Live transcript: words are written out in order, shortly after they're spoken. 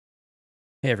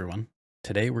Hey everyone,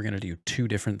 today we're going to do two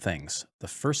different things. The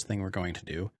first thing we're going to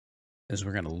do is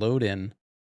we're going to load in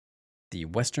the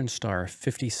Western Star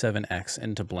 57X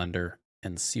into Blender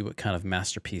and see what kind of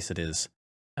masterpiece it is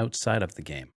outside of the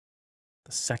game.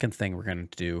 The second thing we're going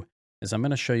to do is I'm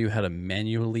going to show you how to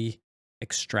manually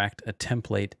extract a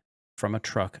template from a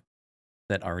truck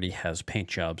that already has paint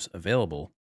jobs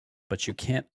available, but you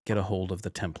can't get a hold of the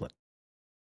template.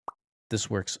 This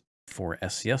works for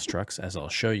SCS trucks, as I'll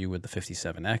show you with the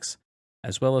 57X,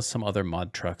 as well as some other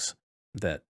mod trucks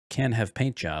that can have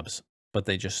paint jobs, but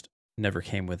they just never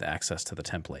came with access to the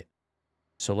template.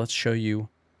 So let's show you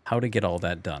how to get all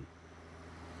that done.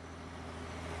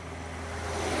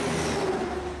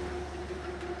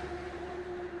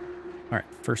 All right,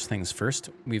 first things first,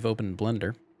 we've opened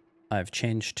Blender. I've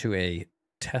changed to a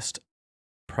test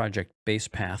project base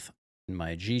path in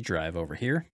my G drive over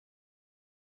here.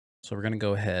 So we're going to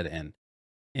go ahead and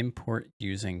import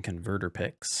using converter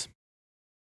picks.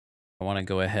 I want to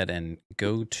go ahead and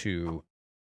go to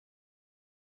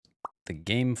the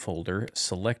game folder,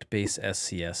 select base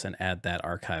SCS, and add that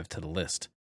archive to the list.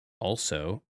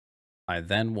 Also, I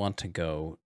then want to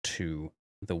go to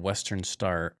the Western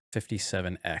Star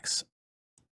 57X.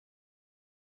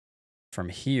 From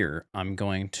here, I'm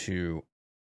going to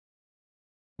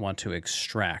want to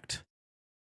extract.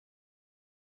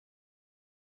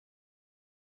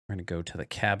 We're going to go to the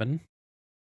cabin.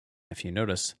 If you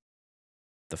notice,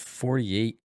 the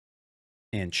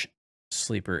 48-inch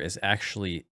sleeper is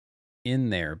actually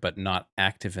in there, but not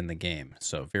active in the game.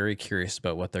 So very curious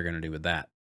about what they're going to do with that.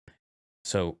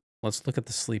 So let's look at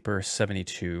the sleeper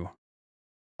 72RR.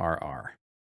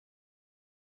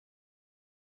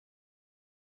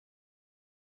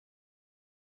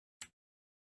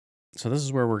 So this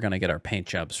is where we're going to get our paint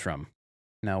jobs from.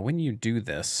 Now, when you do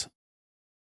this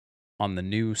on the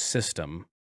new system,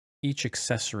 each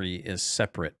accessory is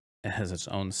separate. It has its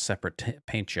own separate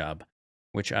paint job,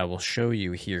 which I will show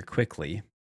you here quickly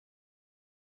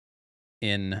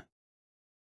in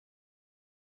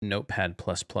Notepad++,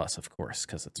 of course,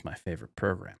 because it's my favorite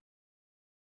program.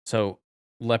 So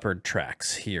leopard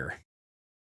tracks here.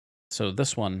 So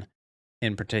this one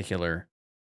in particular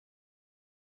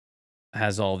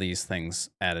has all these things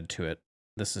added to it.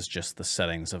 This is just the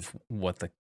settings of what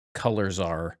the colors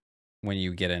are when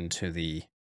you get into the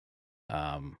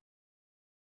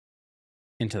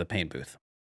paint booth.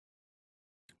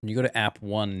 When you go to app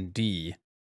 1D,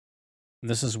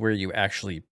 this is where you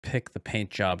actually pick the paint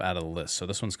job out of the list. So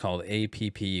this one's called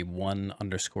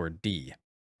app1_D.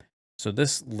 So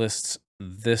this lists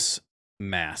this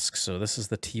mask. So this is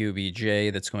the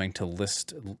TOBJ that's going to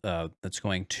list, that's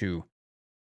going to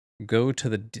go to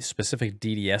the specific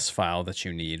DDS file that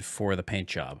you need for the paint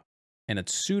job. And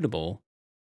it's suitable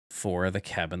for the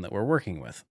cabin that we're working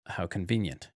with. How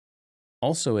convenient.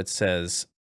 Also, it says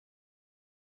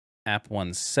app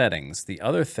 1 settings. The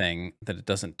other thing that it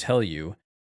doesn't tell you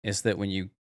is that when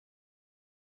you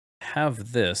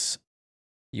have this,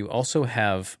 you also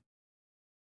have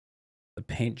the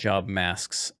paint job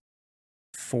masks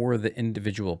for the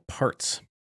individual parts.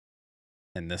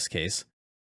 In this case,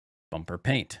 bumper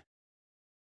paint,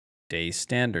 day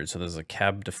standard. So there's a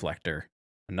cab deflector,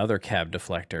 another cab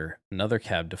deflector, another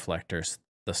cab deflector,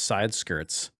 the side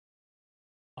skirts,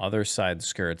 other side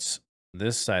skirts,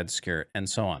 this side skirt, and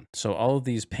so on. So all of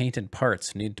these painted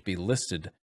parts need to be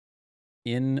listed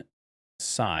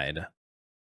inside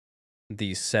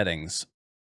these settings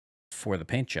for the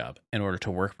paint job in order to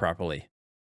work properly.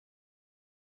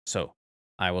 So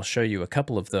I will show you a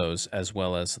couple of those as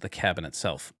well as the cabin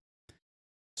itself.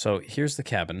 So here's the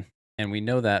cabin, and we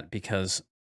know that because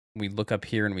we look up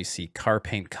here and we see car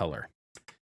paint color.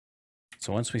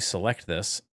 So once we select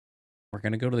this, we're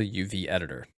going to go to the UV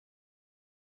editor.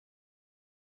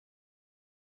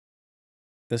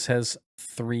 This has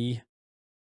 3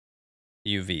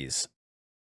 UVs.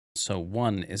 So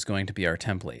 1 is going to be our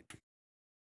template.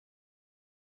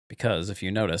 Because if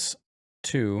you notice,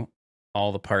 2,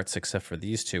 all the parts except for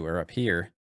these 2 are up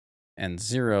here, and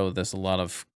 0, there's a lot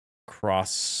of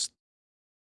cross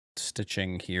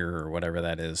stitching here or whatever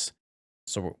that is.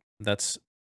 So that's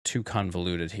too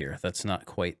convoluted here. That's not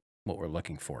quite what we're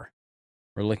looking for.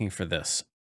 We're looking for this.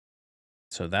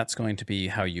 So that's going to be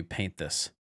how you paint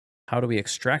this. How do we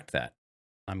extract that?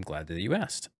 I'm glad that you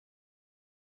asked.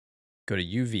 Go to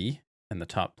UV in the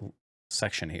top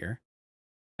section here,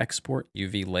 export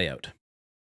UV layout.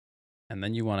 And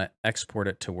then you want to export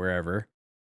it to wherever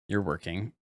you're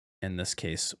working. In this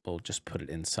case, we'll just put it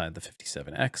inside the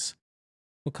 57X.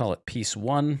 We'll call it piece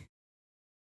 1.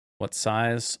 What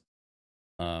size?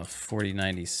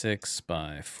 4096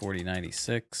 by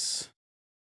 4096.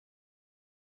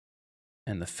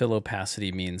 And the fill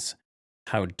opacity means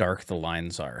how dark the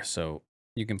lines are. So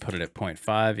you can put it at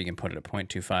 0.5, you can put it at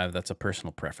 0.25. That's a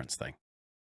personal preference thing.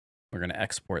 We're going to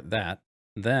export that.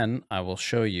 Then I will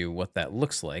show you what that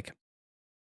looks like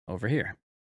over here.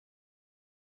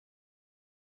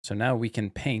 So now we can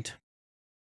paint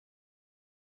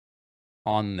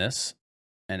on this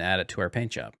and add it to our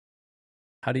paint job.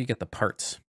 How do you get the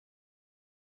parts?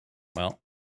 Well,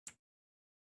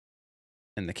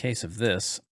 in the case of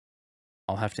this,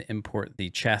 I'll have to import the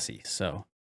chassis. So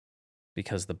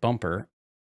because the bumper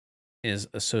is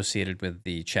associated with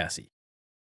the chassis.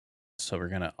 So we're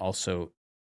going to also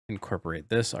incorporate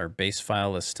this. Our base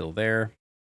file is still there.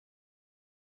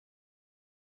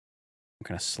 I'm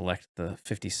going to select the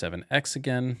 57X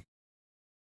again.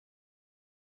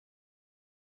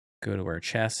 Go to our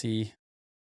chassis,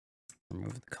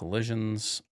 remove the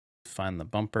collisions, find the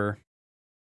bumper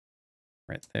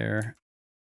right there.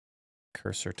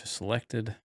 Cursor to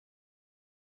selected.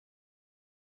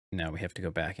 Now we have to go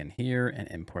back in here and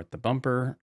import the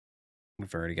bumper.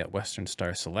 We've already got Western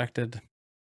Star selected.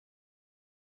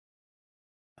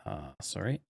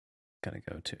 Sorry, got to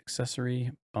go to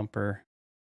accessory, bumper,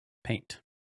 paint.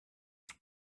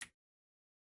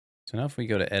 So now if we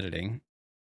go to editing,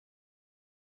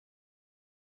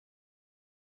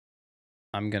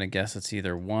 I'm going to guess it's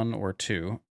either 1 or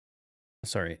 2.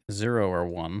 Sorry, 0 or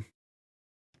 1.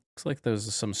 Looks like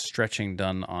there's some stretching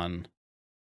done on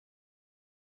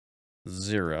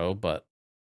 0, but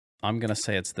I'm going to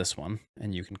say it's this one,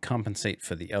 and you can compensate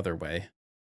for the other way.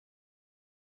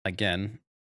 Again,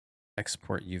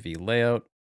 export UV layout.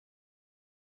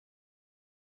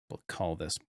 We'll call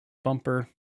this bumper,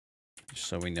 just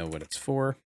so we know what it's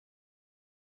for.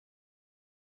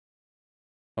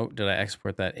 Oh, did I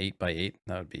export that 8 by 8?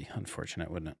 That would be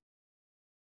unfortunate, wouldn't it?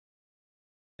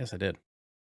 Yes, I did.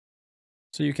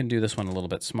 So you can do this one a little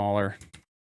bit smaller.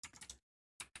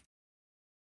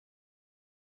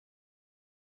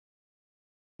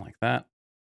 Like that.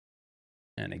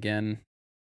 And again,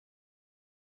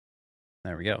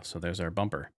 there we go. So there's our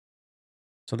bumper.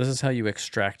 So this is how you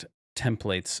extract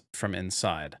templates from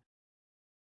inside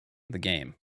the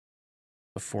game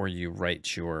before you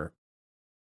write your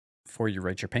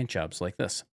paint jobs like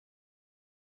this.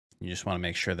 You just want to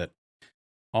make sure that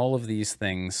all of these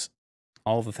things,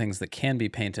 all of the things that can be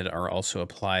painted are also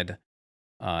applied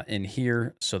in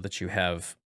here so that you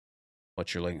have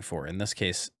what you're looking for. In this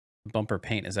case, bumper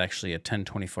paint is actually a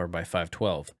 1024 by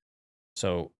 512.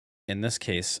 So in this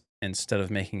case, instead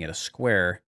of making it a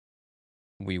square,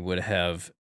 we would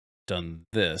have done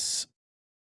this.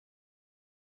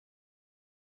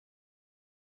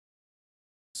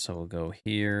 So we'll go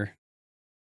here,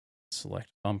 select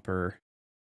bumper,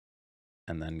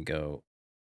 and then go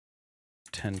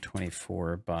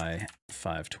 1024 by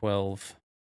 512.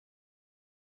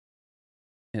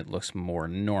 It looks more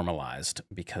normalized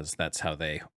because that's how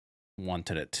they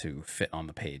wanted it to fit on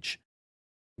the page.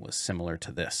 It was similar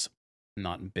to this,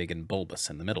 not big and bulbous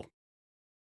in the middle.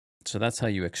 So that's how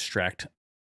you extract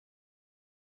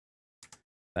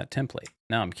that template.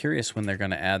 Now I'm curious when they're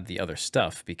going to add the other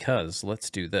stuff, because let's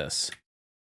do this.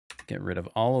 Get rid of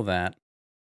all of that.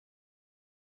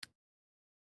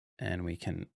 And we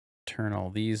can turn all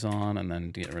these on and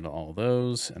then get rid of all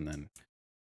those, and then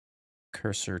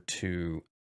cursor to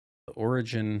the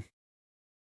origin.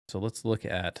 So let's look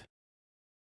at,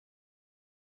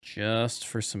 just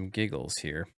for some giggles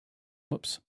here.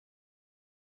 Whoops.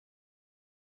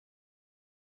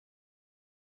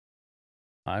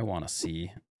 I want to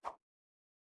see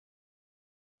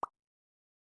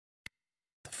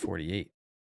the 48.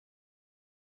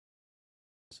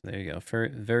 So there you go. Very,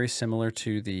 very similar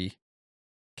to the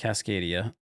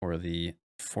Cascadia or the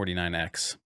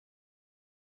 49X.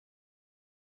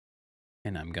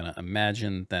 And I'm going to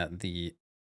imagine that the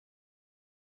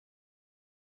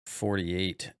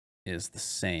 48 is the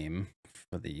same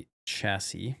for the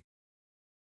chassis.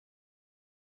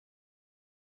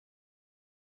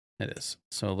 It is.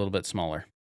 So a little bit smaller.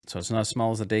 So it's not as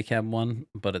small as the day cab one,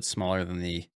 but it's smaller than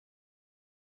the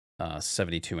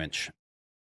 72-inch.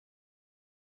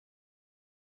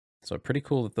 So pretty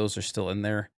cool that those are still in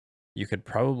there. You could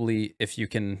probably, if you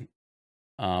can,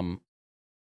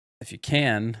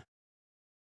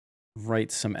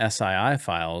 write some SII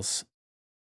files,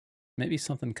 maybe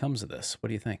something comes of this. What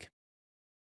do you think?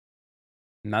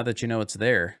 Now that you know it's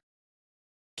there,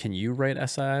 can you write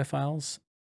SII files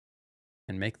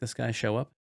and make this guy show up?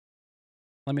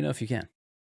 Let me know if you can.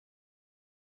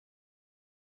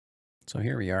 So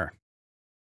here we are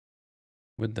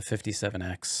with the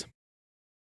 57X.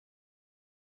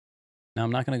 Now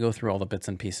I'm not going to go through all the bits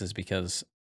and pieces because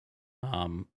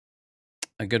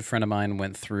a good friend of mine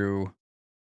went through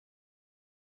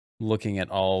looking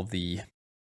at all the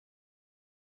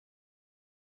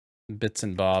bits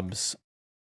and bobs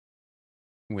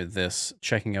with this,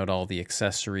 checking out all the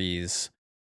accessories,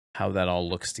 how that all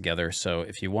looks together. So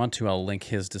if you want to, I'll link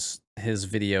his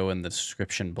video in the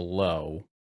description below,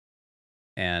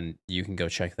 and you can go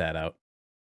check that out.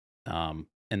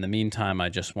 In the meantime, I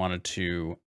just wanted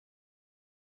to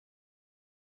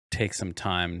take some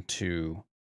time to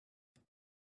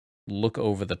look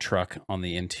over the truck on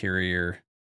the interior.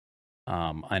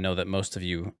 I know that most of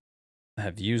you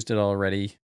have used it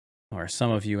already, or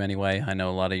some of you anyway. I know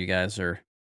a lot of you guys are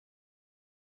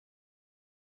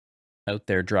out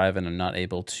there driving and not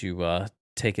able to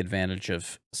take advantage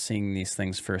of seeing these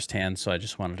things firsthand. So I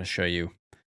just wanted to show you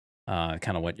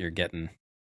kind of what you're getting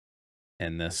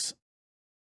in this.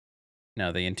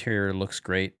 Now the interior looks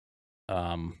great.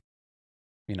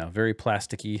 You know, very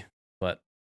plasticky, but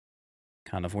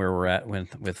kind of where we're at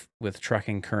with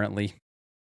trucking currently.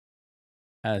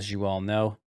 As you all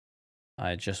know,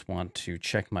 I just want to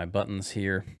check my buttons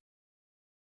here.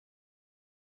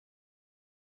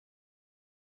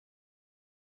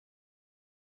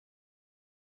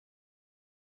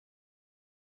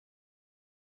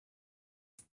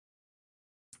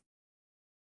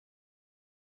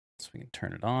 So we can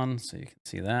turn it on so you can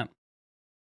see that.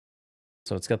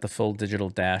 So it's got the full digital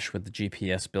dash with the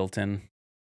GPS built in.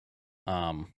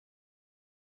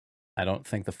 I don't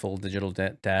think the full digital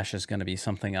dash is going to be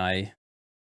something I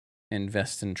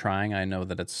invest in trying. I know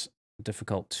that it's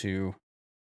difficult to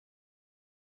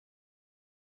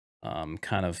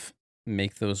kind of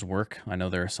make those work. I know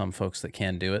there are some folks that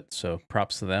can do it, so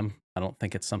props to them. I don't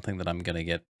think it's something that I'm going to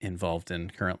get involved in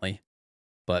currently,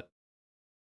 but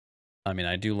I mean,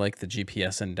 I do like the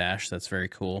GPS and dash. That's very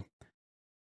cool.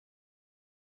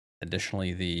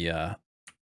 Additionally, the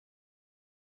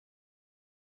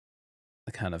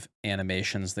kind of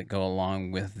animations that go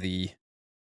along with the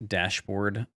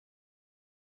dashboard,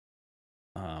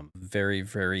 very,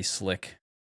 very slick.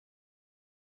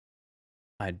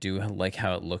 I do like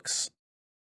how it looks.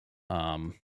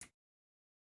 Kind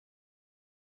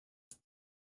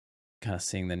of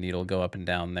seeing the needle go up and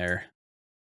down there.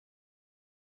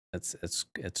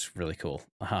 It's really cool.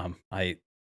 I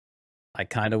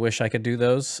kind of wish I could do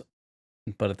those,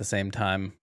 but at the same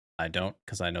time, I don't,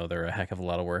 because I know they're a heck of a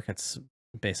lot of work. It's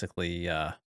basically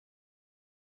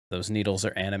those needles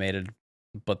are animated,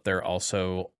 but they're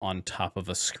also on top of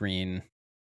a screen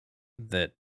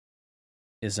that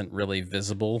isn't really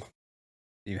visible.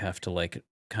 You have to like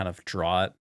kind of draw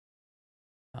it,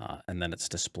 and then it's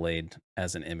displayed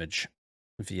as an image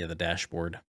via the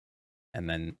dashboard. And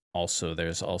then also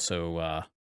there's also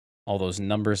all those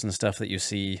numbers and stuff that you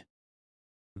see.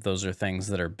 Those are things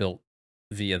that are built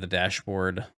via the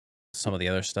dashboard. Some of the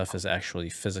other stuff is actually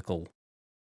physical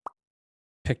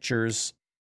pictures.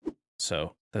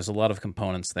 So there's a lot of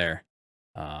components there.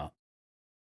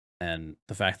 And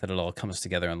the fact that it all comes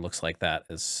together and looks like that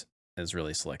is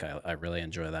really slick. I really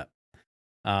enjoy that.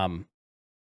 But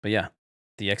yeah,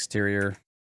 the exterior,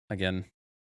 again,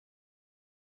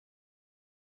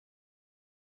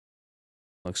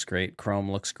 looks great.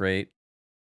 Chrome looks great.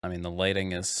 I mean, the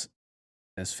lighting is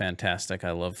fantastic.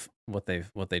 I love what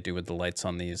they do with the lights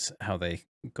on these, how they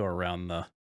go around the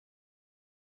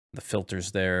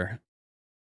filters there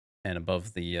and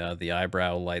above the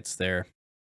eyebrow lights there.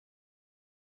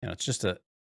 You know, it's just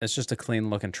a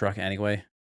clean looking truck anyway.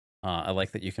 I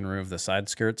like that you can remove the side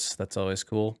skirts. That's always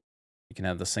cool. You can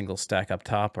have the single stack up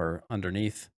top or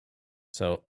underneath.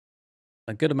 So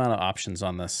a good amount of options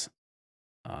on this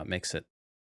makes it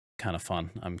kind of fun.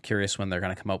 I'm curious when they're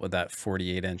going to come up with that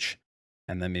 48-inch,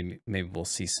 and then maybe we'll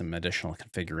see some additional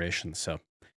configurations. So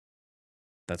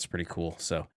that's pretty cool.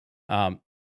 So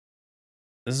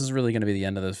this is really going to be the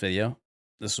end of this video.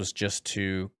 This was just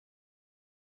to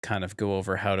kind of go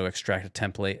over how to extract a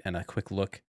template and a quick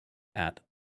look at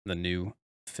the new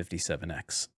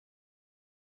 57X.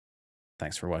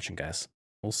 Thanks for watching, guys.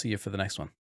 We'll see you for the next one.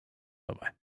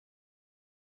 Bye-bye.